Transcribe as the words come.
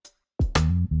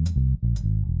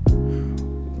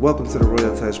Welcome to the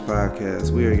Royal Touch Podcast.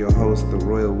 We are your hosts, the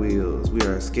Royal Wheels. We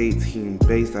are a skate team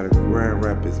based out of Grand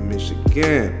Rapids,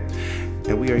 Michigan.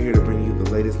 And we are here to bring you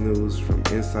the latest news from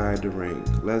inside the ring.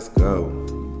 Let's go.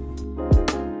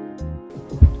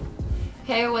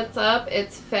 Hey, what's up?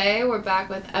 It's Faye. We're back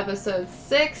with episode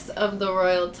 6 of the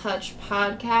Royal Touch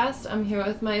Podcast. I'm here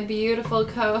with my beautiful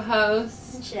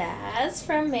co-host, Jazz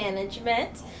from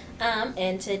management.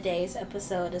 And today's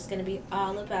episode is going to be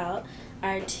all about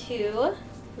our two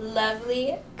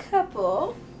lovely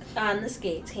couple on the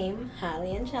skate team,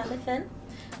 Holly and Jonathan.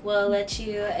 We'll let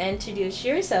you introduce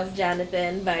yourself,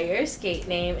 Jonathan, by your skate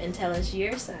name and tell us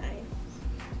your sign.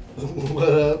 What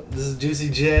up? This is Juicy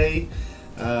J.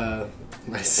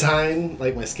 My sign,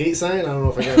 like my skate sign, I don't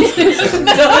know if I got a skate sign.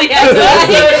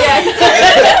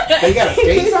 They got a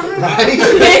skate sign?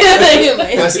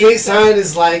 Right? My skate sign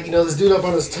is like, this dude up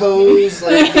on his toes.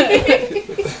 Like,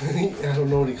 I don't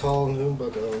know what he called him,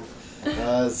 but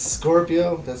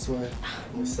Scorpio, that's my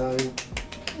sign.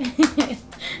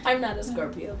 I'm not a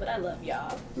Scorpio, but I love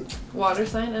y'all. water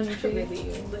sign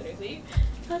energy. Literally.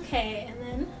 Okay, and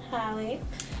then Holly.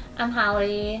 I'm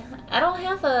Holly. I don't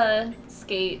have a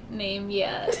skate name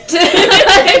yet.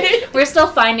 We're still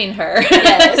finding her.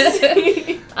 Yes.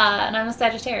 And I'm a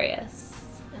Sagittarius.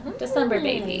 December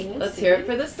baby. Let's hear it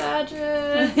for the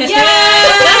Sagittarius. Yes!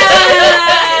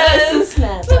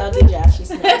 Snaps. I'll do Josh's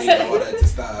snaps. We don't want that to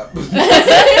stop.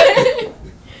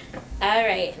 All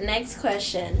right, next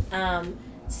question.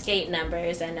 Skate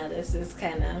numbers. I know this is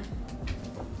kind of...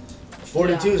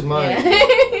 42 is mine.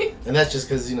 Yeah. And that's just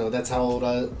because, that's how old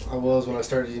I was when I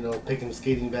started, picking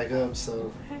skating back up.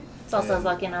 So It's also his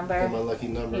lucky number. my lucky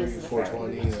number, Uses the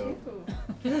 420,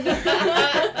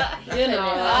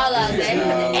 all out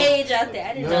there. The age out there.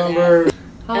 I didn't know Number.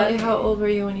 Holly, how old were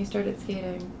you when you started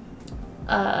skating?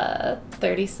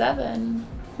 37.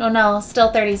 No,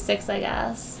 still 36, I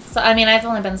guess. So, I've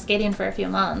only been skating for a few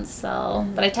months, so...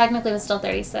 But I technically was still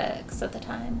 36 at the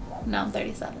time. Now I'm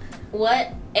 37.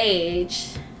 What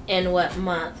age and what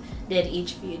month did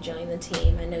each of you join the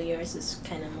team? I know yours is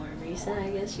kind of more recent, I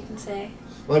guess you can say.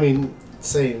 Well,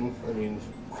 same.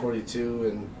 42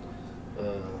 and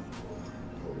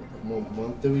what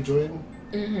month did we join?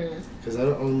 Mm-hmm. Because I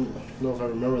don't know if I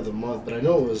remember the month, but I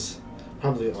know it was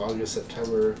probably August,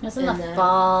 September. It was in the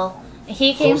fall.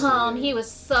 He came home. He was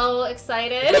so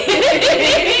excited.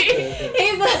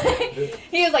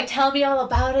 He was like, tell me all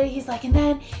about it. He's like, and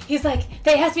then he's like,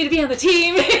 they asked me to be on the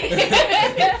team. Am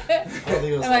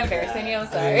I embarrassing you? I'm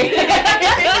sorry.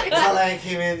 It's not like I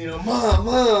came in, Mom.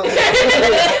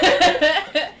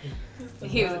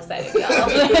 He was excited, y'all.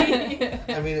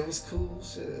 It was cool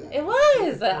shit. It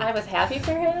was. I was happy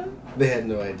for him. They had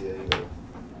no idea,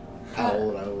 how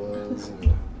old I was.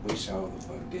 We sure the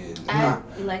fuck did.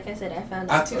 Like I said, I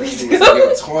found I out 2 thought weeks you was ago. in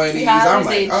your 20s. I'm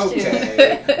like,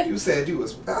 okay. You said you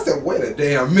was. I said, wait a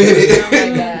damn minute. Oh my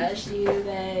gosh, you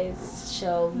guys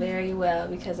show very well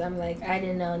because I'm like, I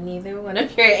didn't know neither one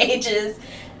of your ages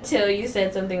till you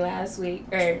said something last week.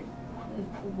 Or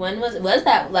when was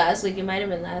that last week? It might have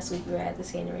been last week we were at the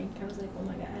skating rink. I was like, oh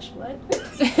my gosh, what?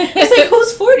 It's like,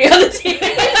 who's 40 on the team?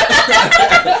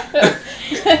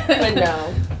 But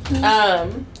no.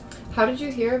 How did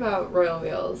you hear about Royal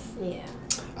Wheels? Yeah.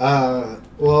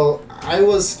 Well, I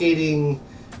was skating,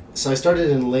 so I started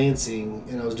in Lansing,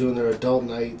 and I was doing their adult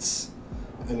nights.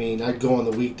 I'd go on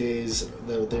the weekdays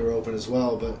that they were open as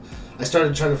well, but I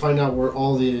started trying to find out where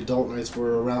all the adult nights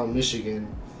were around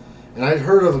Michigan. And I'd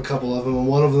heard of a couple of them, and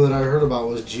one of them that I heard about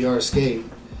was GR Skate.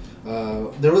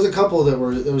 There was a couple that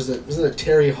wasn't it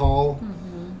Terry Hall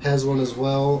has one as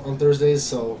well on Thursdays,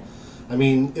 so,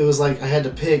 it was like I had to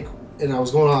pick. And I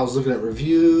was looking at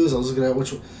reviews, I was looking at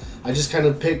I just kind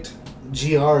of picked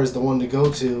GR as the one to go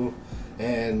to.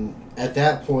 And at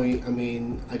that point,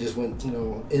 I just went,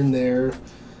 in there,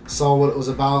 saw what it was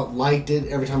about, liked it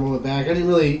every time I went back. I didn't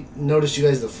really notice you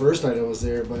guys the first night I was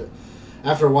there, but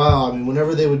after a while,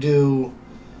 whenever they would do,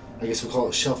 I guess we call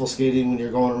it shuffle skating, when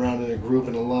you're going around in a group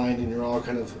in a line and you're all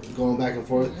kind of going back and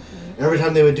forth. Every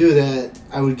time they would do that,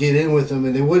 I would get in with them,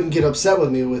 and they wouldn't get upset with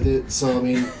me with it. So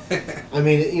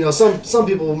some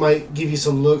people might give you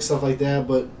some looks, stuff like that,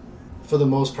 but for the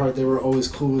most part, they were always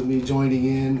cool with me joining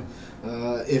in.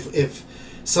 If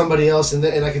somebody else and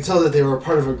I could tell that they were a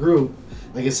part of a group.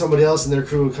 Like if somebody else in their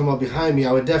crew would come up behind me,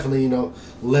 I would definitely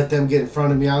let them get in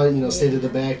front of me. I would stay to the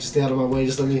back, just stay out of my way,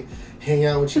 just let me hang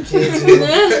out with you kids,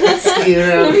 skate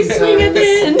around a few times.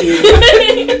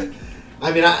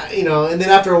 And then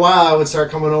after a while, I would start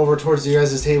coming over towards the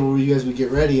guys' table where you guys would get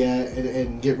ready at,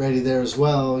 and get ready there as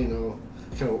well,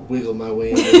 kind of wiggle my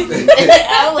way in. I'm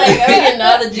like, I don't even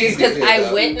know the juice because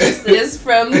I witnessed this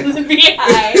from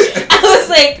behind. I was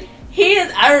like, he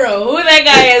is, I don't know who that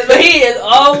guy is, but he is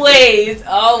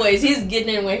always, he's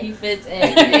getting in where he fits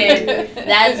in. And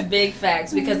that's big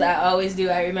facts because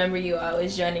I remember you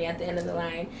always joining at the end of the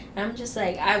line. And I'm just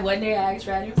like, one day I asked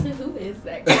Rodney, I was like, who is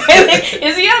that guy? Like,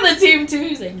 is he on the team too?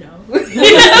 He's like, no. I was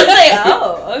like,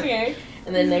 oh, okay.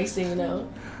 And then next thing you know,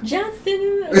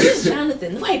 Jonathan, who's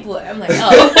Jonathan? The white boy. I'm like,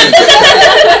 oh.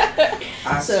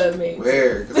 I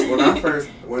swear, because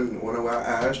when I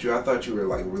asked you, I thought you were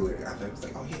like really. I thought it was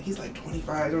like, oh yeah, he's like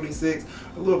 25, 26,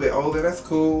 a little bit older. That's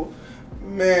cool,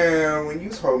 man. When you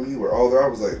told me you were older, I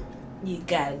was like, you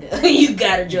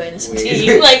gotta join this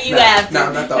team. Like you have to.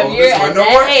 Not the if oldest you're at one,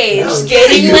 that age,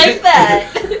 skating like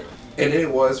that. And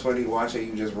it was funny watching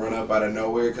you just run up out of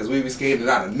nowhere because we be skating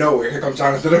out of nowhere. Here comes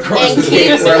Jonathan across and the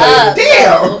keeps stage. up,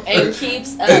 Damn. and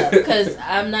keeps up because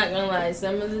I'm not gonna lie,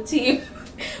 some of the team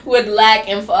would lack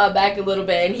and fall back a little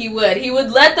bit, and he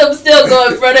would let them still go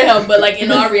in front of him, but like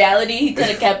in all reality, he could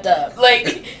have kept up. Like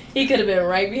he could have been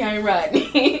right behind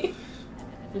Rodney.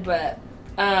 But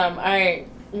all right.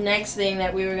 Next thing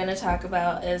that we were going to talk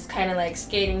about is kind of like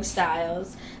skating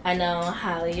styles. I know,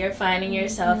 Holly, you're finding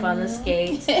yourself on the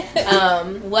skates.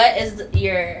 What is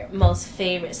your most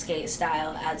favorite skate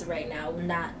style as of right now?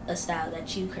 Not a style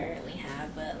that you currently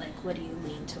have, but like what do you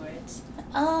lean towards?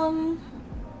 I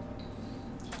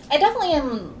definitely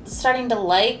am starting to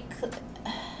like,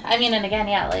 I mean, and again,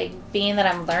 yeah, like being that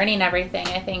I'm learning everything,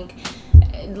 I think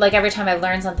like every time I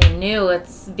learn something new, it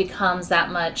becomes that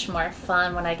much more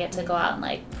fun when I get to go out and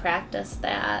like practice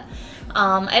that.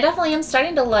 I definitely am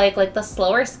starting to like the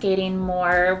slower skating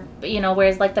more,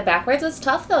 whereas like the backwards was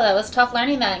tough though. That was tough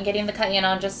learning that and getting the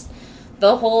just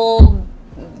the whole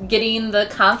getting the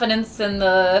confidence and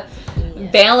the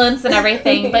balance and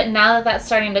everything. But now that that's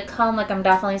starting to come, like I'm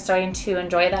definitely starting to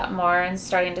enjoy that more and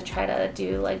starting to try to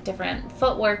do like different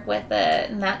footwork with it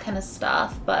and that kind of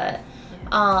stuff. But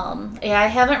I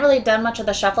haven't really done much of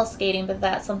the shuffle skating, but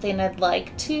that's something I'd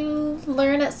like to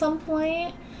learn at some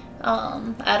point.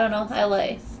 I don't know. I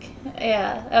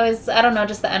don't know,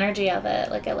 just the energy of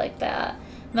it. Like I like that.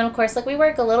 And then of course, like we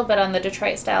work a little bit on the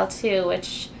Detroit style too,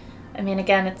 which, I mean,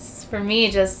 again, it's for me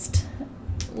just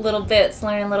little bits,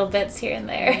 learning little bits here and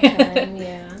there.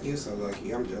 Yeah. You're so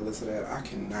lucky. I'm jealous of that. I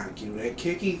cannot do that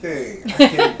kicky thing. I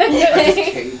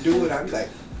just can't do it. I'd be like.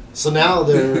 So now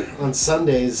on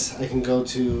Sundays, I can go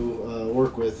to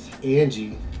work with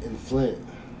Angie in Flint.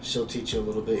 She'll teach you a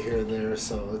little bit here and there,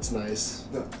 so it's nice.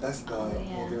 No, that's the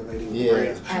older lady with Yeah.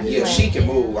 braids. Yeah, she can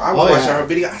move. I was watching her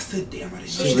video. I said, damn, I didn't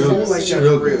She's know she move like she's that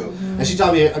real for real. good. And she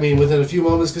taught me, I mean, within a few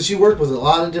moments, because she worked with a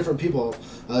lot of different people,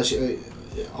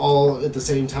 all at the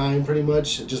same time, pretty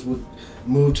much. Just would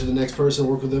move to the next person,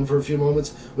 work with them for a few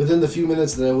moments. Within the few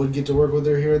minutes that I would get to work with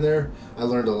her here and there, I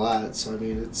learned a lot. So, I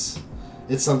mean, it's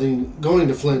something, going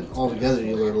to Flint altogether,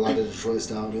 you learn a lot of Detroit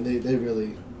style. I mean, they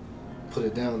really put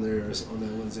it down there on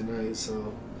that Wednesday night.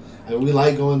 So we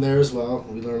like going there as well.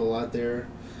 We learn a lot there.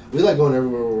 We like going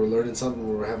everywhere where we're learning something,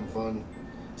 where we're having fun.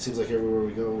 Seems like everywhere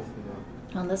we go,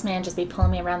 Well, this man just be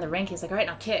pulling me around the rink. He's like, all right,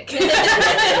 now kick.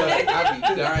 I'd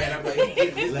be dying. I'm like,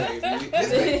 get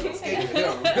this baby.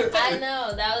 I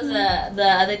know. That was the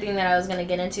other thing that I was going to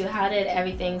get into. How did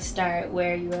everything start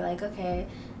where you were like, okay,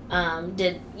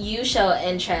 did you show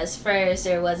interest first,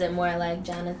 or was it more like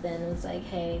Jonathan was like,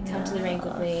 hey, come to the rink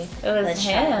with me? It was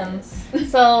him.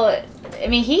 So, I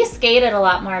mean, he skated a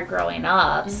lot more growing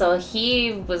up, so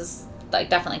he was like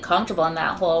definitely comfortable in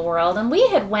that whole world. And we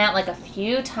had went like a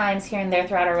few times here and there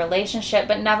throughout our relationship,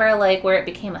 but never like where it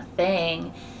became a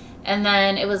thing. And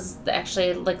then it was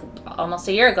actually like almost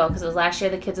a year ago, because it was last year,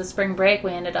 the kids' spring break.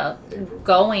 We ended up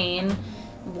going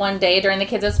one day during the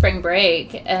kids' spring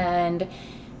break, and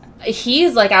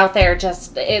he's like out there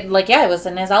just it was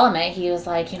in his element. He was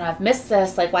like, I've missed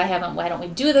this, like why don't we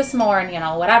do this more,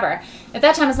 and whatever. At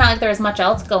that time, it's not like there was much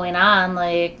else going on,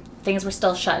 like things were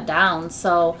still shut down,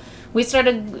 so we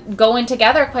started going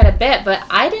together quite a bit. But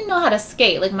I didn't know how to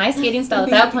skate. Like my skating style at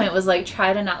that point was like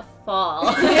try to not fall.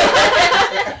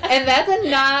 And that's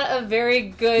not a very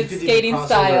good skating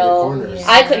style.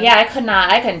 I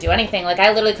couldn't do anything. Like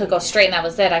I literally could go straight and that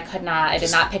was it. I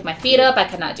did not pick my feet up. I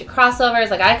could not do crossovers.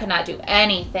 Like I could not do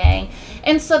anything.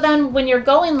 And so then when you're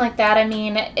going like that, I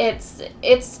mean,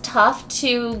 it's tough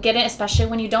to get in, especially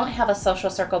when you don't have a social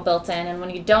circle built in, and when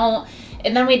you don't,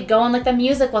 and then we'd go and like the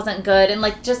music wasn't good, and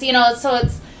like just, so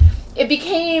it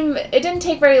didn't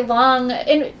take very long.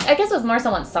 And I guess it was more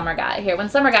so when Summer got here. When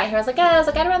Summer got here, I was like,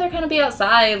 I'd rather kind of be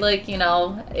outside, like,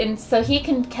 and so he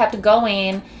kept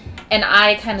going, and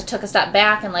I kind of took a step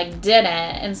back and like didn't.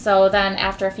 And so then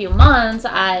after a few months,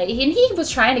 he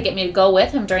was trying to get me to go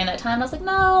with him during that time. I was like,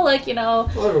 no, like, Well,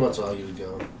 every once in a while you would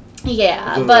go.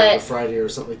 Yeah, go to but a Friday or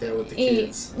something like that with the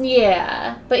kids.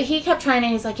 Yeah, but he kept trying to.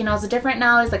 He's like, it's different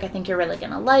now. He's like, I think you're really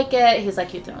gonna like it. He's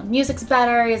like, music's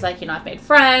better. He's like, I've made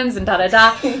friends and da da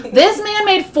da. This man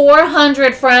made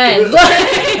 400 friends.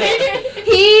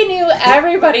 He knew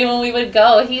everybody when we would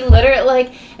go. He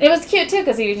literally and it was cute too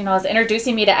because he was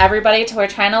introducing me to everybody. We're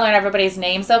trying to learn everybody's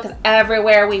names though because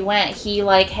everywhere we went, he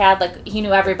he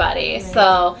knew everybody. Right.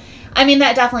 So. I mean,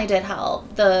 that definitely did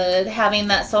help. Having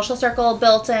that social circle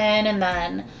built in, and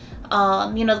then,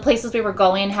 the places we were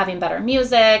going, having better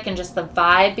music, and just the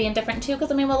vibe being different, too. Because,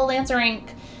 the Lancer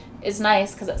rink is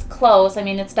nice because it's close. I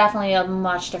mean, it's definitely a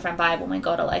much different vibe when we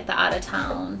go to, the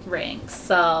out-of-town rinks.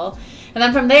 So, and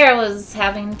then from there, it was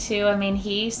having to,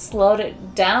 he slowed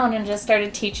it down and just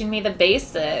started teaching me the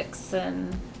basics,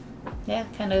 and, yeah,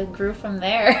 kind of grew from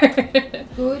there.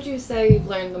 Who would you say you've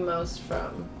learned the most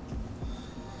from?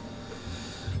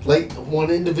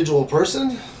 One individual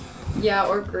person? Yeah,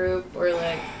 or group, or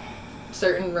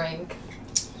certain rank.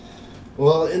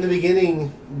 Well, in the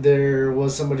beginning, there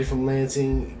was somebody from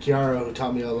Lansing, Kiara, who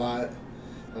taught me a lot.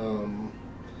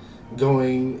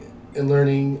 Going and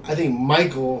learning. I think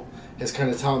Michael has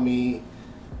kind of taught me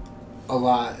a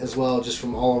lot as well, just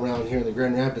from all around here in the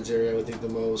Grand Rapids area, I would think the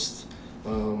most.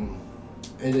 And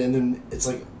then it's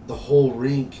the whole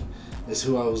rink is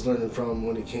who I was learning from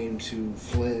when it came to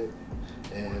Flint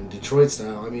and Detroit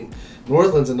style.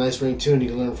 Northland's a nice rink too, and you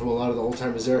can learn from a lot of the old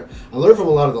timers there. I learned from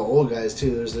a lot of the old guys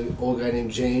too. There's the old guy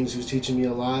named James who's teaching me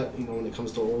a lot, when it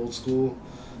comes to old school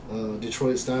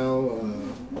Detroit style.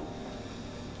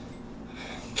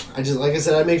 I just, like I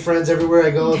said, I make friends everywhere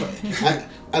I go.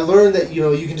 I learned that,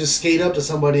 you can just skate up to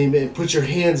somebody and put your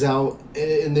hands out,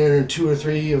 and there are 2 or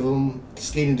 3 of them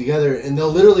skating together, and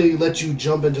they'll literally let you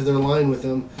jump into their line with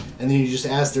them, and then you just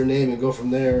ask their name and go from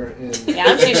there. And yeah,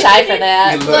 I'm too shy for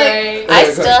that. I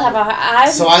still have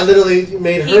So I literally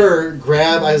made her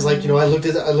grab. I was like, I looked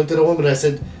at a woman, I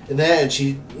said, and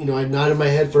she, I nodded my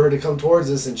head for her to come towards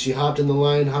us, and she hopped in the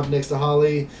line, hopped next to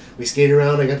Holly. We skated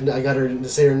around. I got her to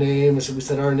say her name. So we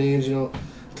said our names. So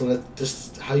that's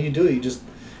just how you do it. You just.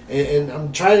 And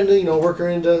I'm trying to, work her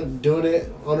into doing it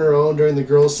on her own during the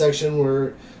girls section,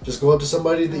 where just go up to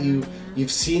somebody that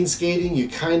you've seen skating, you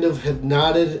kind of have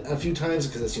nodded a few times,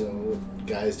 because that's, what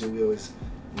guys do. We always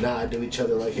nod to each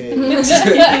other like, hey.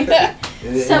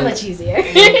 So much easier.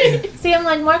 See,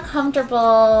 I'm more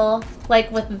comfortable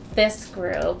with this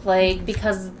group,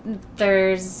 because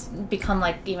there's become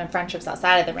even friendships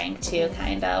outside of the rink too,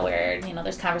 kind of, where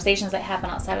there's conversations that happen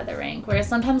outside of the rink. Whereas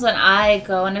sometimes when I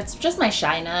go, and it's just my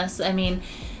shyness. I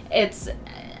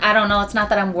don't know. It's not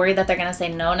that I'm worried that they're gonna say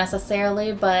no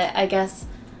necessarily, but I guess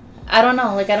I don't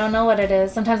know. I don't know what it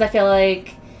is. Sometimes I feel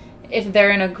like if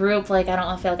they're in a group, I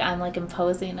don't feel like I'm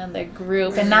imposing on the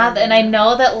group, and I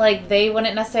know that they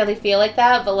wouldn't necessarily feel like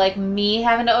that, but me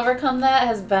having to overcome that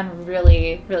has been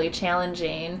really, really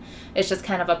challenging. It's just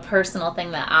kind of a personal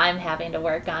thing that I'm having to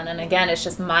work on, and again, it's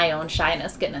just my own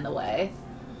shyness getting in the way.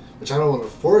 Which I don't want to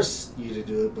force you to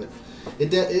do it, but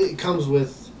it comes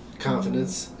with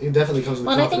confidence. It definitely comes with confidence.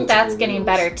 Well, and I think that's getting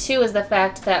better too, is the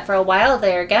fact that for a while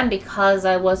there, again, because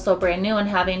I was so brand new and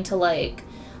having to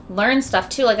learn stuff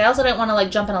too. I also didn't want to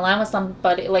jump in a line with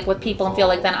somebody, with people, and feel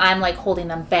like then I'm holding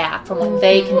them back from what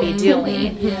they can be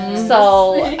doing. Yes.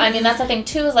 So that's the thing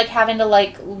too, is having to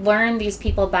learn these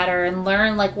people better and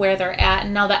learn where they're at.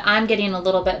 And now that I'm getting a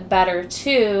little bit better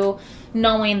too,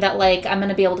 knowing that I'm going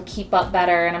to be able to keep up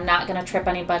better and I'm not going to trip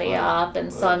anybody up.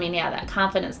 And so that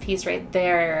confidence piece right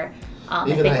there, I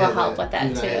think will help with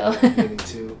that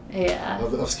too. Yeah.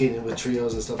 Of skating with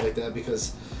trios and stuff like that,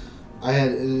 because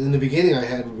in the beginning I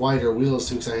had wider wheels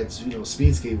too, because I had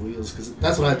speed skate wheels, because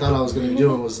that's what I thought I was going to be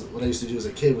doing, was what I used to do as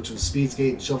a kid, which was speed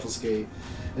skate and shuffle skate,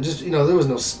 and just there was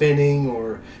no spinning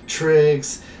or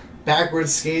tricks,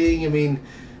 backwards skating.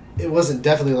 It wasn't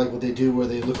definitely like what they do, where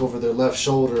they look over their left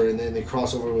shoulder and then they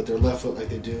cross over with their left foot like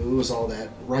they do. It was all that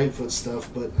right foot stuff,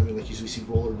 but like you see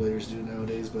rollerbladers do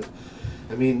nowadays. But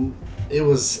it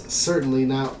was certainly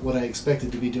not what I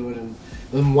expected to be doing. And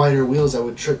them wider wheels, I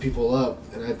would trip people up,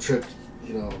 and I've tripped,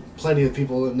 plenty of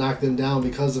people and knocked them down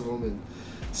because of them. And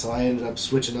so I ended up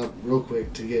switching up real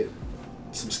quick to get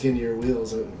some skinnier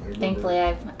wheels. Thankfully,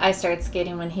 I started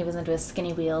skating when he was into his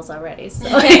skinny wheels already, so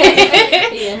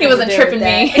he wasn't tripping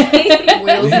me.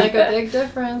 Wheels make a big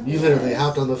difference. You literally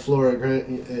hopped on the floor at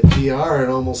GR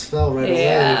and almost fell right away.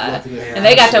 And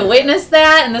they got to witness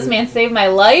that, and this man saved my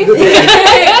life.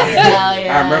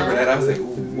 I remember that. I was like,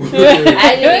 ooh.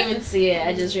 I didn't even see it.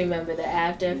 I just remember the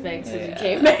after effects as you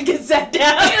came back and sat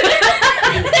down.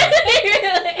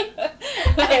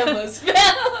 I almost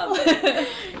fell.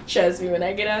 Trust me, when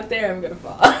I get out there, I'm gonna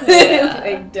fall. Yeah.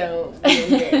 Like, don't be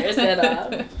embarrassed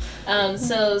at all.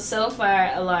 So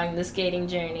far along the skating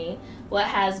journey, what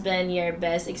has been your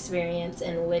best experience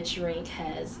and which rink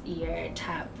has your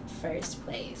top first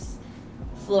place?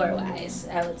 Floor-wise,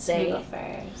 I would say. You go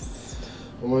first.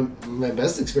 Well, my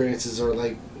best experiences are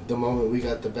like the moment we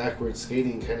got the backward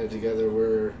skating kind of together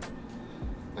where,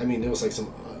 I mean, it was like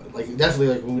some, like definitely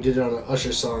like when we did it on an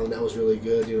Usher song, that was really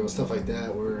good, you know, stuff like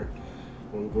that where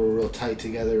we're real tight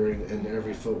together and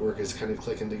every footwork is kind of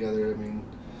clicking together. I mean,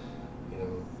 you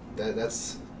know,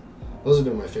 those have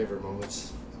been my favorite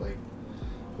moments, like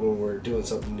when we're doing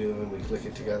something new and we click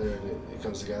it together and it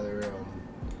comes together.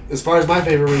 As far as my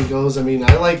favorite rink goes, I mean,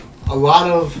 I like a lot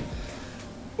of,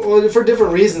 well, for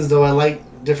different reasons though, I like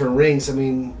different rinks. I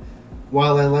mean,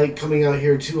 while I like coming out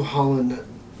here to Holland,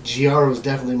 GR was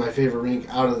definitely my favorite rink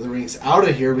out of the rinks out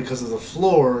of here because of the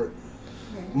floor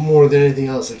more than anything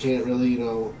else. I can't really, you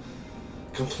know,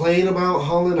 complain about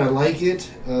Holland. I like it.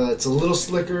 It's a little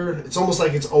slicker. It's almost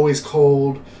like it's always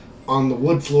cold on the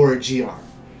wood floor at GR.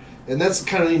 And that's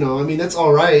kind of, you know, I mean, that's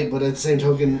all right, but at the same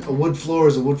token, a wood floor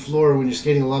is a wood floor. When you're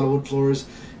skating a lot of wood floors,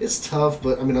 it's tough,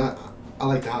 but I mean, I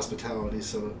like the hospitality,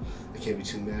 so I can't be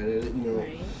too mad at it, you know.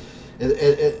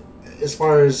 Right. As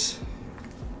far as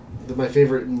my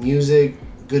favorite music,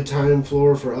 good time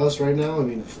floor for us right now, I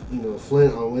mean, you know,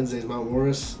 Flint on Wednesdays, Mount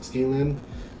Morris, Skateland.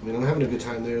 I mean, I'm having a good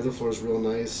time there. The floor's real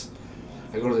nice.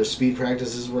 I go to their speed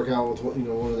practices, work out with, you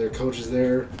know, one of their coaches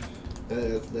there.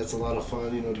 That's a lot of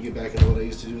fun, you know, to get back into what I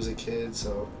used to do as a kid.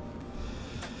 So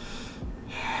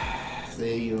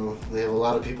they, you know, they have a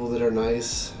lot of people that are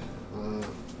nice.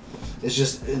 It's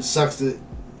just, it sucks that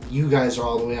you guys are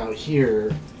all the way out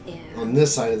here on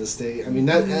this side of the state. I mean,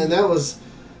 that was,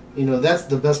 you know, that's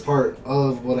the best part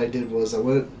of what I did was I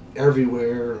went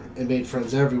everywhere and made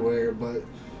friends everywhere, but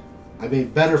I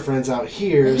made better friends out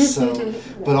here, so,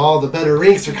 but all the better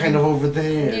rinks are kind of over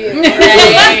there. Yeah,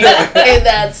 right.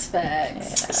 That's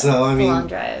facts. Yeah. So, I mean, it's a long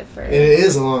drive. it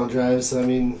is a long drive, so, I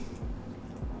mean,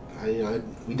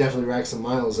 we definitely racked some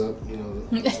miles up, you know,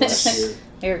 last year.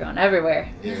 You're going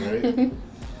everywhere. Yeah, right? And,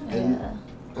 Yeah.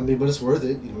 I mean, but it's worth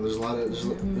it. You know, there's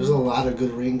a lot of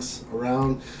good rinks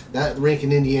around. That rink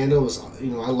in Indiana was, you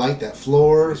know, I like that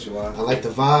floor. I like the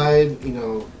vibe. You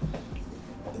know,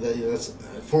 that's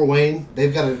Fort Wayne.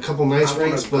 They've got a couple nice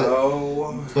rinks, but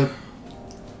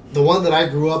the one that I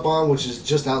grew up on, which is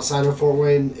just outside of Fort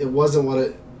Wayne, it wasn't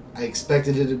what I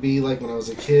expected it to be like when I was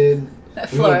a kid. That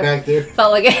We floor went back there.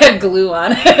 felt like it had glue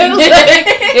on it.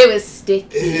 Like, it was sticky.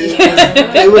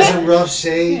 It was in rough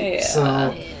shape. Yeah.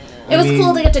 So. It was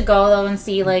cool to get to go though and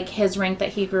see like his rink that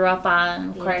he grew up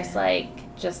on. Of course, like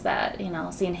just that, you know,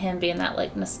 seeing him being that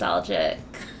like nostalgic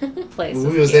place.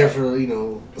 We was there for, you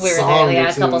know, we were there, yeah,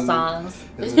 a couple songs.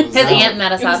 His aunt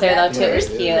met us out there though too. It was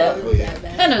cute.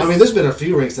 And it was, I mean, there's been a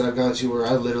few rinks that I've gone to where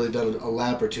I've literally done a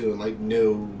lap or two and like,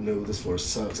 no, this floor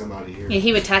sucks. I'm out of here. yeah,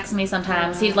 he would text me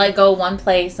sometimes. He'd like go one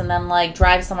place and then like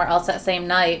drive somewhere else that same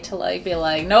night to like be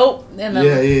like, nope. And then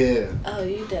Yeah. Oh,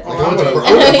 you did. Like,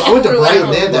 I went to Brighton.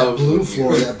 They had that blue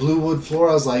floor, that blue wood floor.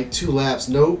 I was like 2 laps.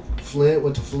 Nope. Flint.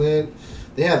 Went to Flint.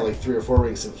 They have like 3 or 4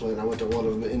 rinks in Flint. I went to one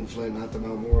of them in Flint, not the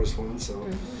Mount Morris one. So,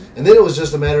 and then it was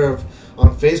just a matter of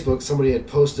on Facebook somebody had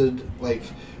posted like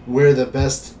where the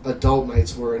best adult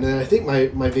nights were, and then I think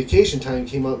my vacation time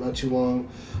came out not too long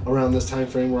around this time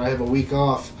frame where I have a week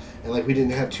off and like we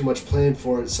didn't have too much planned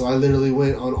for it. So I literally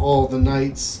went on all the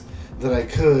nights that I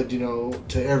could, you know,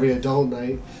 to every adult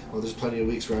night. Well, there's plenty of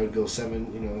weeks where I would go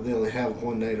 7. You know, they only have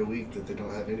 1 night a week that they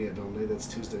don't have any adult night. That's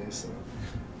Tuesday. So.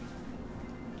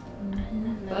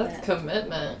 That's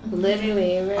commitment.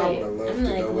 Literally, right. I would have loved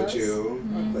to go with you.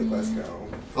 Like, let's go.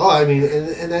 Oh, I mean,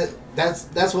 and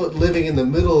that's what living in the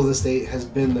middle of the state has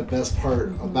been the best part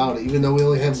about it. Even though we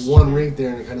only have 1 rink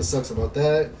there, and it kind of sucks about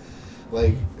that.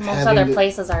 Like most other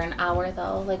places are an hour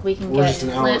though. Like we can We're get just an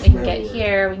hour Flint, we from can get everywhere.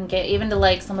 here, we can get even to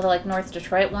like some of the like North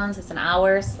Detroit ones. It's an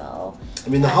hour, so. I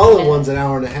mean, the Holland one's an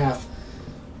hour and a half,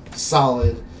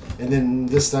 solid, and then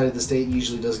this side of the state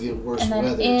usually does get worse And then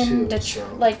weather in too. Detroit,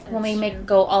 So. like when we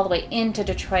go all the way into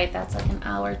Detroit, that's like an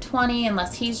hour 20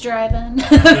 unless he's driving. We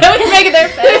can make it there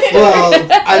fast. Well,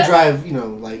 I drive, you know,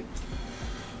 like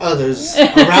others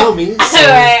around me. So,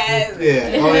 Right.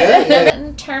 yeah. Oh yeah.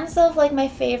 In terms of like my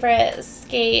favorite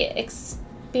skate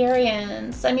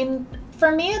experience, I mean,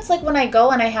 for me, it's like when I go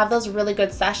and I have those really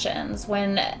good sessions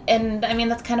and I mean,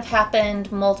 that's kind of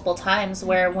happened multiple times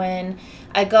where when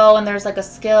I go and there's like a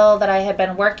skill that I had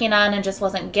been working on and just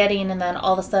wasn't getting, and then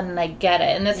all of a sudden I get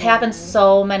it. And this happens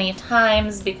so many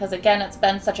times because again, it's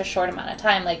been such a short amount of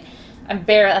time. Like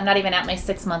I'm not even at my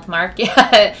 6-month mark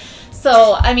yet.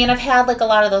 So, I mean, I've had like a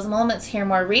lot of those moments here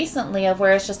more recently of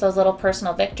where it's just those little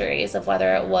personal victories of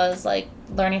whether it was like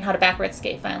learning how to backwards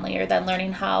skate finally, or then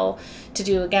learning how to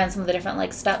do, again, some of the different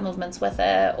like step movements with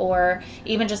it, or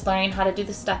even just learning how to do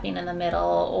the stepping in the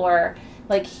middle, or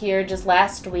like here just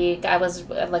last week I was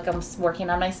working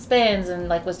on my spins and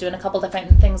like was doing a couple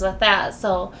different things with that.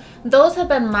 So those have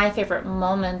been my favorite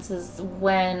moments, is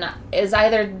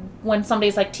either when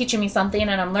somebody's like teaching me something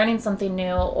and I'm learning something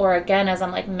new, or again as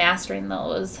I'm like mastering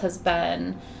those, has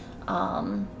been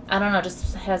I don't know,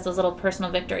 just has those little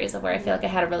personal victories of where I feel like I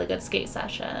had a really good skate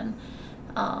session.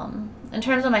 In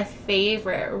terms of my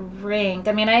favorite rink,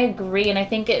 I mean, I agree, and I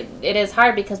think it is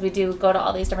hard because we do go to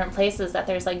all these different places that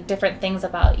there's like different things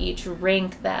about each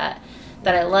rink that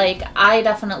I like. I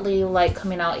definitely like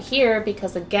coming out here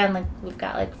because, again, like we've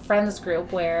got like friends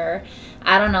group where,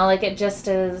 I don't know, like it just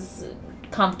is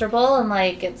comfortable, and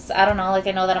like it's, I don't know, like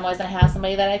I know that I'm always gonna have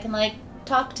somebody that I can like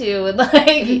talk to, and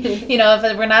like you know,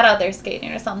 if we're not out there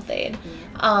skating or something.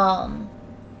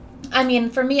 I mean,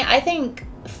 for me, I think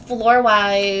floor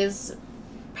wise,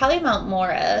 probably Mount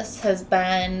Morris has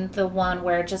been the one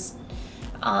where just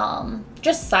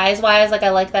size wise, like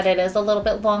I like that it is a little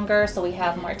bit longer, so we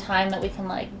have more time that we can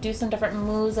like do some different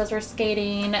moves as we're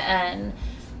skating, and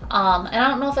I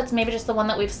don't know if it's maybe just the one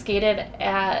that we've skated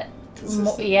at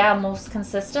most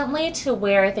consistently, to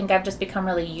where I think I've just become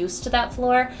really used to that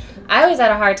floor. I always had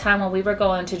a hard time when we were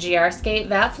going to GR skate.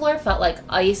 That floor felt like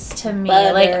ice to me.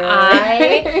 Butter. Like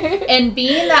and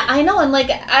being that, I know, and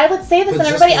like I would say this, and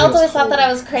everybody else always thought that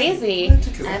I was crazy.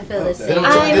 I feel the same.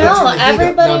 I know,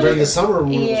 everybody. Now during the summer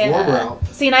when it was warmer out.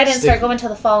 See, and I didn't start going till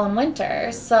the fall and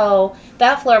winter, so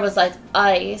that floor was like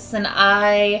ice, and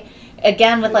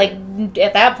again, with like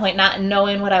at that point not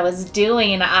knowing what I was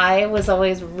doing, I was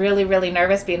always really, really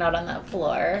nervous being out on that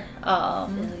floor.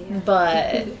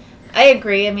 But I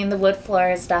agree. I mean, the wood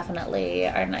floors definitely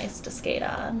are nice to skate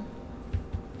on.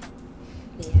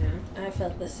 Yeah, I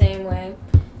felt the same way.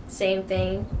 Same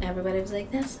thing. Everybody was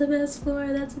like, "That's the best floor.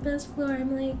 That's the best floor."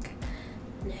 I'm like,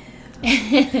 no.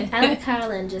 I like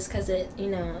Holland just because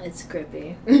it's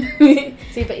grippy.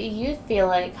 See, but you feel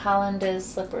like Holland is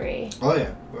slippery. Oh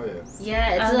yeah.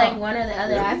 Yeah, it's like one or the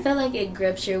other. I feel like it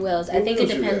grips your wheels. I think it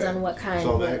depends on what kind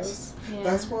of wheels. Yeah.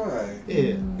 That's why.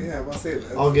 Yeah. Yeah, I'm about to say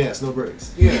that. All gas, no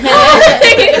brakes. Yeah.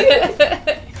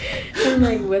 I'm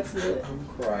like, what's the... I'm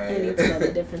crying. I need to know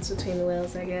the difference between the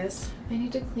wheels, I guess. I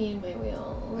need to clean my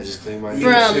wheels. I just cleaned my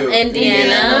From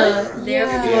Indiana. Yeah. Their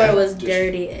floor was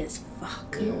dirty as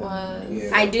fuck. It was. Yeah.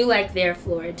 I do like their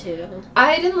floor, too.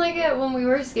 I didn't like it when we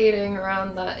were skating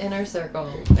around the inner circle.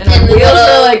 And our wheels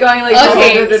were like going like...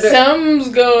 Okay, something's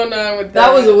going on with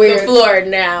that was weird. The floor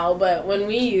now, but when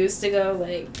we used to go,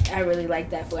 like, I really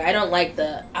like that floor. I don't like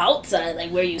the outside,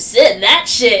 like where you sit. That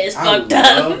shit is fucked up.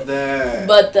 I love that.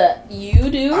 But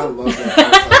you do? I love that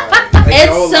outside. Like,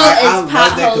 it's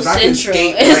pothole central.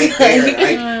 It's right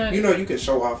there. Like, you can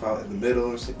show off out in the middle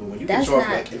or something, but when you can show off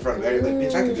like in front of everybody, like,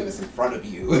 bitch, I can do this in front of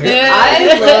you.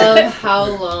 I love how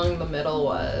long the middle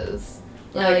was.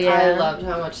 Like, Oh, yeah. I loved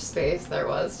how much space there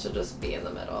was to just be in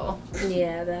the middle.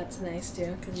 Yeah, that's nice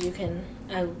too, because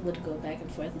I would go back and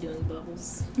forth doing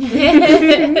bubbles.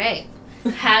 Right.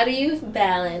 How do you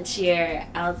balance your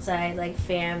outside, like,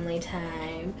 family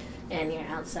time and your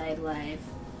outside life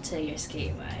to your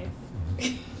skate life?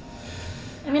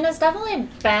 I mean, it's definitely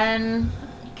been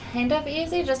kind of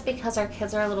easy just because our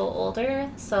kids are a little older.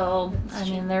 So, I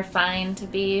mean, they're fine to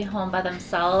be home by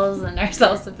themselves and are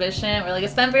self-sufficient. We're like,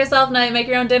 it's fun for yourself night. Make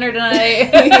your own dinner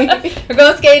tonight. We're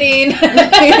going skating.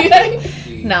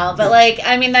 No, but, like,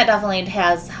 I mean, that definitely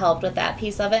has helped with that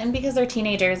piece of it. And because they're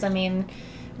teenagers, I mean,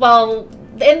 well,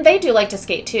 and they do like to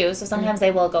skate too, so sometimes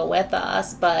they will go with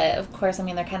us, but of course, I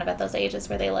mean, they're kind of at those ages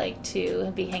where they like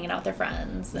to be hanging out with their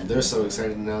friends. And they're so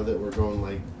excited now that we're going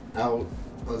like out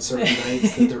on certain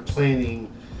nights that they're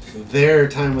planning their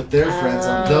time with their friends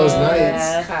on those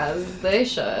nights. As they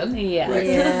should. Yeah. Right.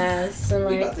 Yes, I'm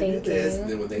We like about to do this, and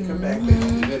then when they come back, they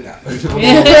don't even know.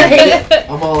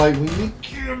 I'm all like, we need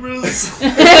cameras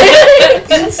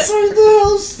inside the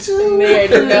house too. They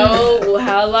already know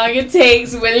how long it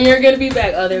takes, when you're going to be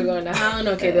back. Oh, they're going to Holland?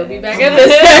 Okay, they'll be back at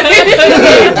this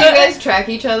time. Do you guys track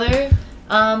each other?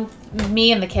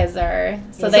 Me and the kids are,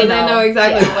 so they know. know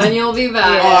exactly when you'll be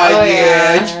back. Oh,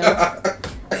 yeah.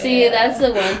 See, that's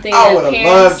the one thing I that would have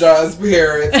parents... loved John's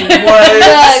parents. Look,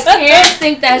 parents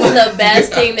think that's the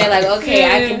best thing. They're like, okay,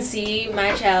 I can see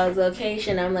my child's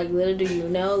location. I'm like, little do you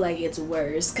know, like, it's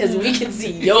worse, because we can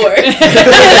see yours. That's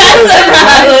the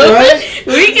problem. Right?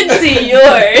 We we can see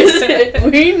yours.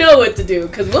 We know what to do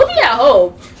because we'll be at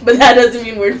home, but that doesn't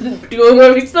mean we're doing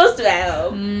what we're supposed to at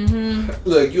home. Mm-hmm.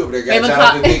 Look, you over there got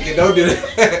child this weekend. Don't do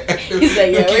that. He's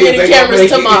like, yeah, we're getting cameras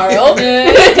tomorrow.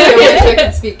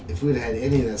 If we'd had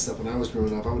any of that stuff when I was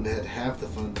growing up, I wouldn't have had half the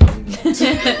fun.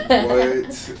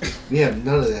 What? We had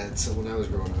none of that so when I was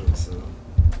growing up. So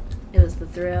It was the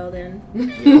thrill then.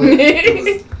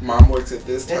 It was, Mom works at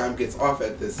this time, gets off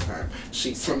at this time.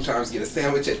 She sometimes get a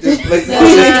sandwich at this place.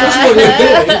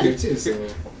 So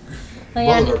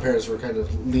both of our parents were kind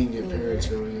of lenient parents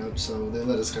growing up, so they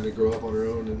let us kind of grow up on our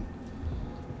own and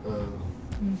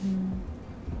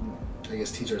I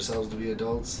guess teach ourselves to be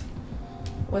adults.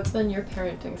 What's been your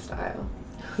parenting style?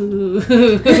 Well,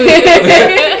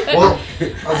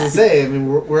 I was gonna say, I mean,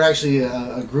 we're actually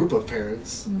a group of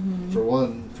parents for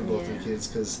both the kids,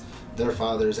 because their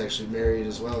father is actually married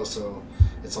as well, so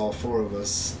it's all four of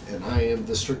us, and I am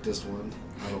the strictest one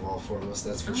out of all four of us.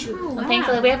 That's for sure. Well,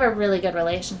 thankfully, we have a really good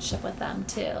relationship with them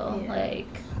too. Yeah. Like,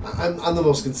 I'm the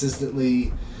most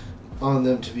consistently on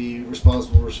them to be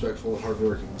responsible, respectful, and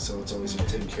hardworking. So it's always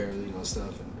taking care of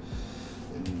stuff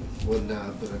and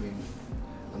whatnot. But I mean,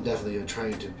 I'm definitely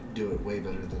trying to do it way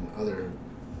better than other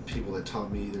people that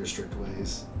taught me their strict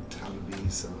ways how to be.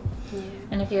 So. Yeah.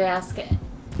 And if you ask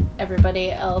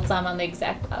everybody else, I'm on the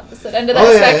exact opposite end of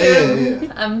that spectrum.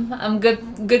 Yeah. I'm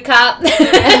good cop.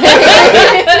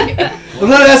 I'm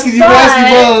not asking you, I'm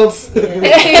asking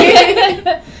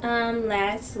moms.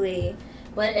 Lastly,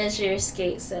 what is your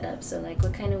skate setup? So, like,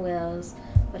 what kind of wheels?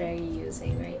 What are you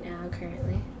using right now,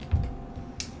 currently?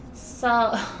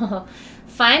 So,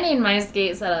 finding my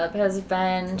skate setup has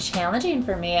been challenging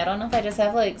for me. I don't know if I just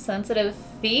have, like, sensitive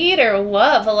feet or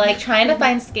what, but, like, trying to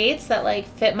find skates that, like,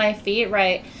 fit my feet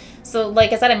right. So,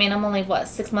 like I said, I mean, I'm only,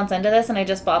 6 months into this, and I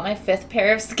just bought my 5th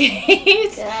pair of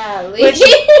skates. Golly. Which,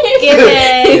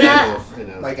 given...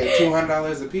 Like at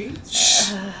 $200 a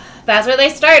piece? That's where they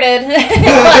started.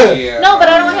 No, but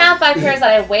I don't have 5 pairs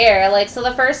that I wear. Like, so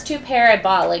the first 2 pair I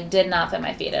bought, like, did not fit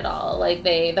my feet at all. Like,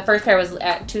 the first pair was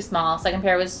too small. Second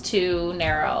pair was too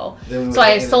narrow. So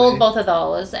I sold both of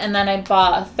those. And then I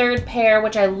bought a 3rd pair,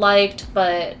 which I liked,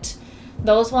 but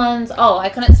those ones, I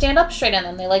couldn't stand up straight in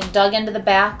them. They, like, dug into the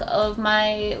back of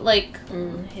my, like,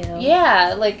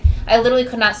 yeah, like, I literally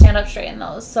could not stand up straight in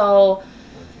those. So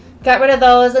got rid of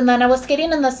those, and then I was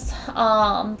skating in this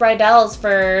Rydell's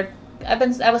for. I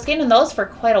was skating in those for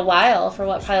quite a while. For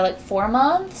what, probably like 4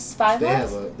 months, 5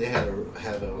 months. They had a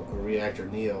Reactor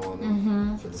Neo on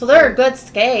them. So they're a good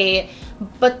skate,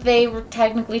 but they were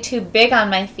technically too big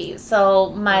on my feet. So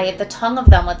the tongue of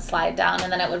them would slide down,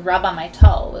 and then it would rub on my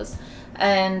toes.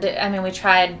 And I mean, I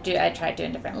tried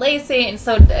doing different lacing, and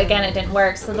so again, it didn't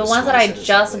work. So the ones that I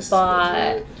just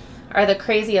bought are the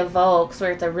Crazy Evokes,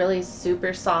 where it's a really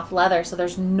super soft leather, so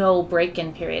there's no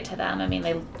break-in period to them. I mean,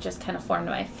 they just kind of formed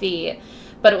my feet.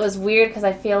 But it was weird because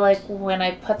I feel like when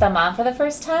I put them on for the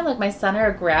first time, like, my center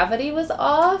of gravity was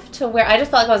off to where I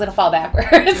just felt like I was going to fall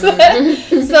backwards.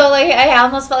 So, like, I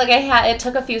almost felt like it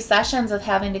took a few sessions of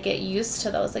having to get used to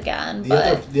those again.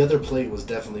 The other plate was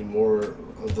definitely more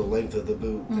of the length of the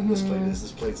boot than this plate is.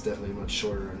 This plate's definitely much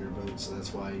shorter on your boot, so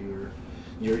that's why you're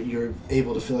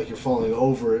able to feel like you're falling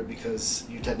over it, because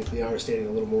you technically are standing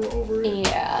a little more over it.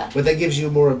 Yeah. But that gives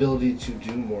you more ability to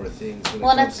do more things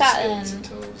when it comes to skates and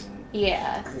toes.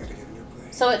 Yeah.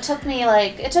 So it took me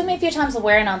a few times of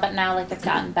wearing them, but now, like, it's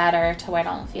gotten better to where I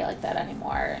don't feel like that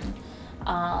anymore. And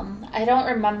I don't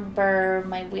remember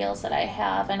my wheels that I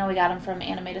have. I know we got them from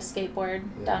Animated Skateboard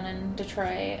down in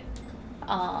Detroit,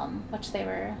 which they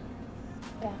were.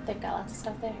 Yeah, they've got lots of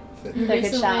stuff there. They're a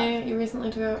good shop. You recently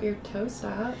took out your toe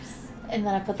stops. And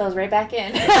then I put those right back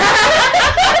in. They're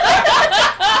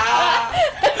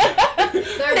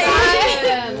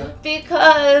back.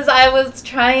 Because I was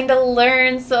trying to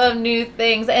learn some new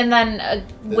things. And then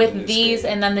with these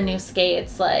and then the new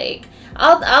skates, like,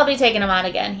 I'll be taking them out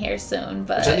again here soon,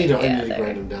 but I need to grind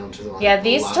them down to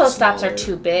these toe stops are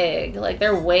too big. Like,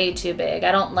 they're way too big.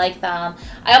 I don't like them.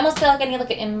 I almost feel like I need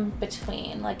like an in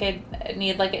between. Like, I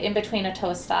need like an in between a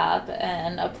toe stop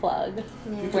and a plug.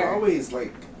 You can always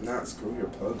not screw your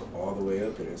plug all the way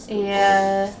up in it.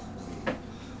 Yeah.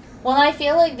 Well, I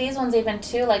feel like these ones even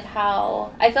too, like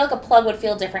how I feel like a plug would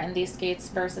feel different in these skates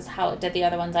versus how it did the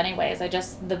other ones anyways. I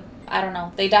don't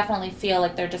know. They definitely feel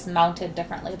like they're just mounted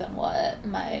differently than what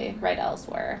my Rydell's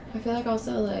were. I feel like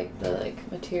also like the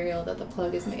material that the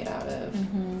plug is made out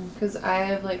of. Because I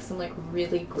have like some like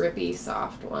really grippy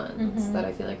soft ones that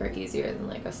I feel like are easier than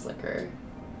like a slicker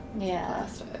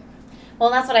plastic.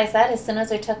 Well, that's what I said. As soon as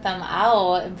we took them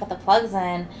out and put the plugs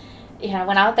in, I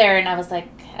went out there and I was like,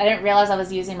 I didn't realize I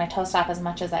was using my toe stop as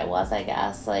much as I was, I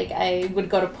guess. Like, I would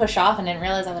go to push off and didn't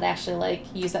realize I would actually, like,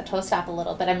 use that toe stop a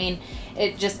little bit. I mean,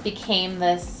 it just became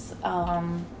this,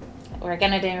 where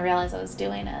again, I didn't realize I was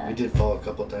doing it. I did fall a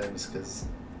couple times because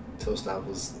toe stop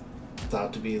was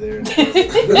thought to be there. And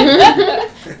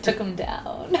it Took him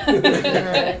down.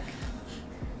 That's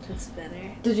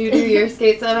better. Did you do your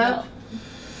skate setup? No.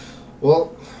 Well,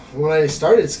 when I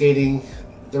started skating,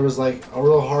 there was like a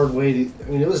real hard way to. I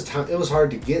mean, it was hard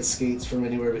to get skates from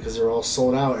anywhere because they were all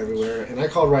sold out everywhere. And I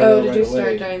called Rydell right away. Oh, did you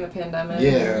start during the pandemic?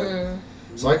 Yeah.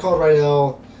 Mm-hmm. So I called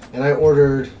Rydell and I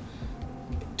ordered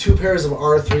 2 pairs of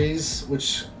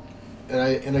R3s,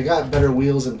 and I got better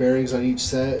wheels and bearings on each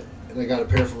set, and I got a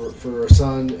pair for our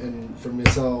son and for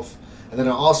myself, and then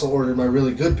I also ordered my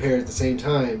really good pair at the same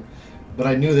time, but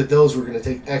I knew that those were going to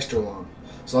take extra long,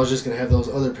 so I was just going to have those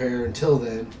other pair until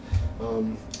then.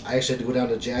 I actually had to go down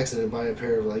to Jackson and buy a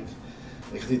pair of like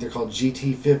I think they're called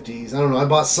GT50s. I don't know. I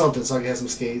bought something so I could have some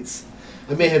skates.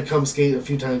 I may have come skate a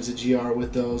few times at GR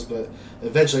with those, but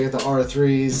eventually I got the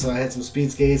R3s, so I had some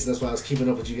speed skates. That's why I was keeping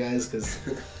up with you guys, because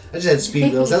I just had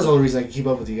speed wheels. That's the only reason I could keep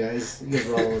up with you guys. You guys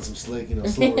were all on some slick,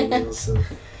 slower wheels. So,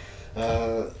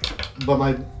 but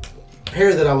my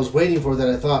pair that I was waiting for that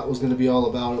I thought was going to be all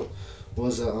about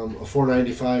was a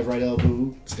 495 Rydell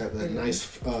boot. It's got that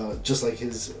nice, just like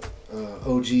his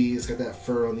OG, it's got that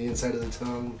fur on the inside of the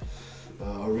tongue.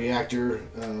 A reactor,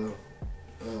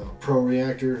 pro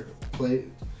reactor plate.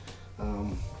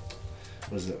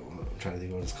 What is it? I'm trying to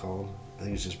think what it's called. I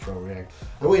think it's just Pro React.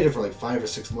 I waited for like 5 or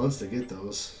 6 months to get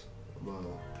those.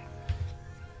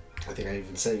 I think I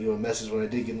even sent you a message when I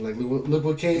did get them, like, look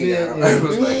what came in. I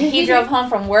was like, He drove home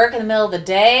from work in the middle of the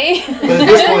day.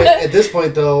 But at this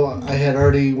point though, I had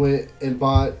already went and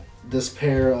bought this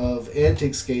pair of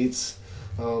antique skates,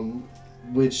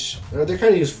 which they're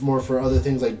kind of used more for other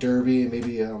things like derby and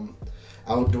maybe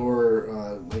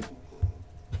outdoor, like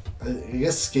I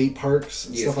guess skate parks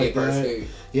and stuff like that. Skate.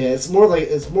 Yeah, it's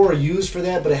more used for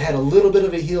that, but it had a little bit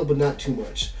of a heel, but not too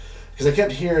much. Because I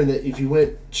kept hearing that if you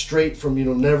went straight from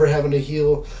never having a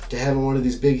heel to having one of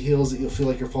these big heels, that you'll feel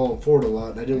like you're falling forward a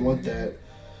lot, and I didn't want that.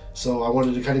 So I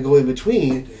wanted to kind of go in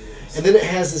between. And then it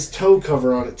has this toe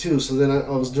cover on it too. So then I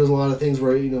was doing a lot of things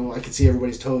where I could see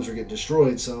everybody's toes were getting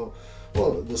destroyed. So,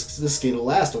 well, this skate will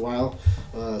last a while.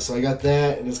 So I got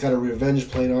that, and it's got a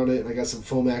revenge plate on it, and I got some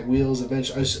Fomac wheels.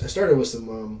 Eventually, I started with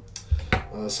some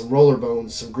roller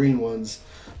bones, some green ones.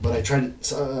 But I tried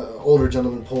older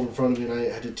gentleman pulled in front of me, and I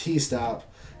had to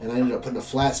T-stop, and I ended up putting a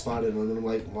flat spot in them, and I'm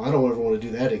like, well, I don't ever want to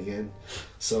do that again.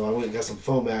 So I went and got some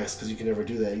Fomax, because you can never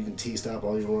do that. You can T-stop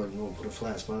all you want, you won't put a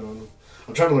flat spot on them.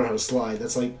 I'm trying to learn how to slide.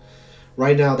 That's like,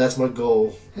 right now, that's my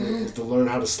goal, is to learn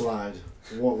how to slide.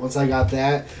 Once I got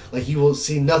that, like, you will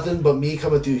see nothing but me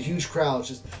coming through a huge crowd,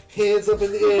 just hands up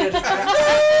in the air. Just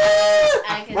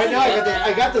right now,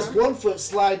 I got this 1 foot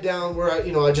slide down where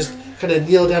I just kind of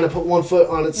kneel down and put 1 foot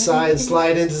on its side and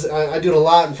slide into. I do it a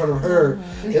lot in front of her.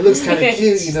 It looks kind of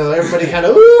cute, Everybody kind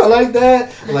of, ooh, I like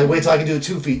that. I'm like, wait till I can do it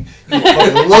 2 feet. You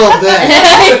fucking love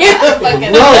that.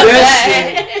 Love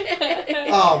that shit.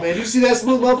 Oh man, you see that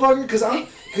smooth motherfucker?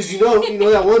 Because you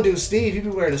know that one dude, Steve, he be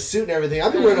wearing a suit and everything.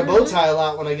 I've been wearing a bow tie a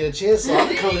lot when I get a chance, so I'll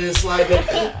be coming in and sliding.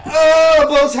 Oh,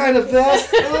 bow tie and a vest.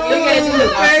 Oh, You gotta do the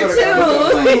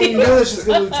fur too. You know this is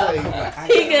gonna be tight.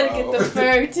 You gotta get the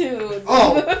fur too.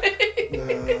 Oh, I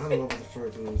don't know about the fur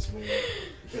boots, man.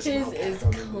 His is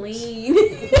clean.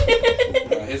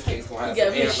 His skate's gonna have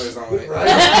some antlers on it. Right?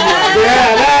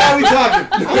 Yeah, we talking.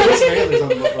 I'm gonna put some antlers on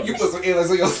the motherfuckers. You put some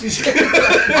antlers on your skate.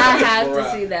 I have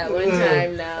to see that one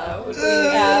time now.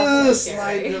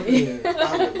 Sliding over here.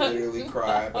 I would literally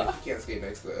cry, but he can't skate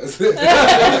next to us. he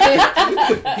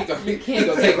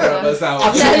gonna take one of us out.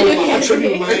 I'm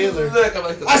tripping with my antler.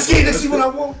 I skate to see what I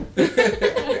want.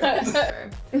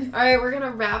 Alright, we're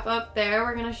gonna wrap up there.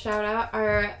 We're gonna shout out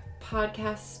our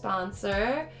podcast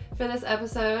sponsor for this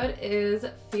episode is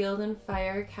Field and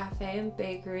Fire Cafe and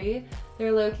Bakery.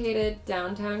 They're located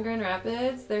downtown Grand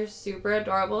Rapids. They're super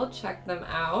adorable. Check them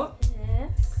out.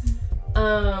 Yes.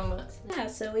 Yeah,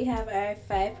 so we have our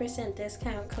 5%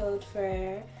 discount code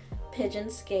for Pigeon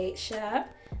Skate Shop,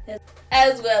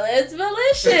 as well as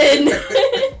Volition.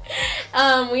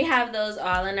 We have those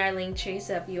all in our link tree,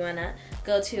 so if you want to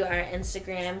go to our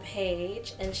Instagram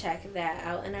page and check that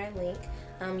out in our link,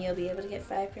 you'll be able to get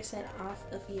 5% off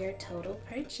of your total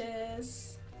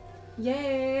purchase.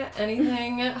 Yay!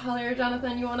 Anything, Holly or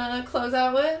Jonathan, you want to close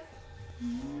out with?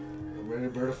 I'm ready to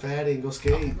burn a fatty and go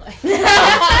skate.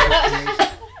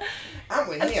 I'm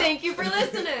with him. Thank you for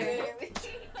listening.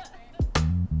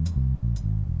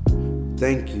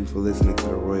 Thank you for listening to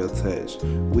The Royal Touch.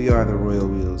 We are the Royal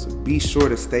Wheels. Be sure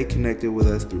to stay connected with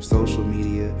us through social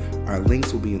media. Our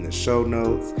links will be in the show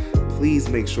notes. Please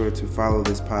make sure to follow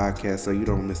this podcast so you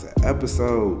don't miss an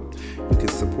episode. You can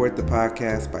support the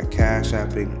podcast by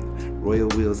Cashapping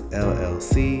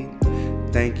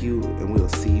RoyalWheelsLLC. Thank you, and we'll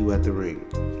see you at the ring.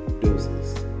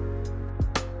 Deuces.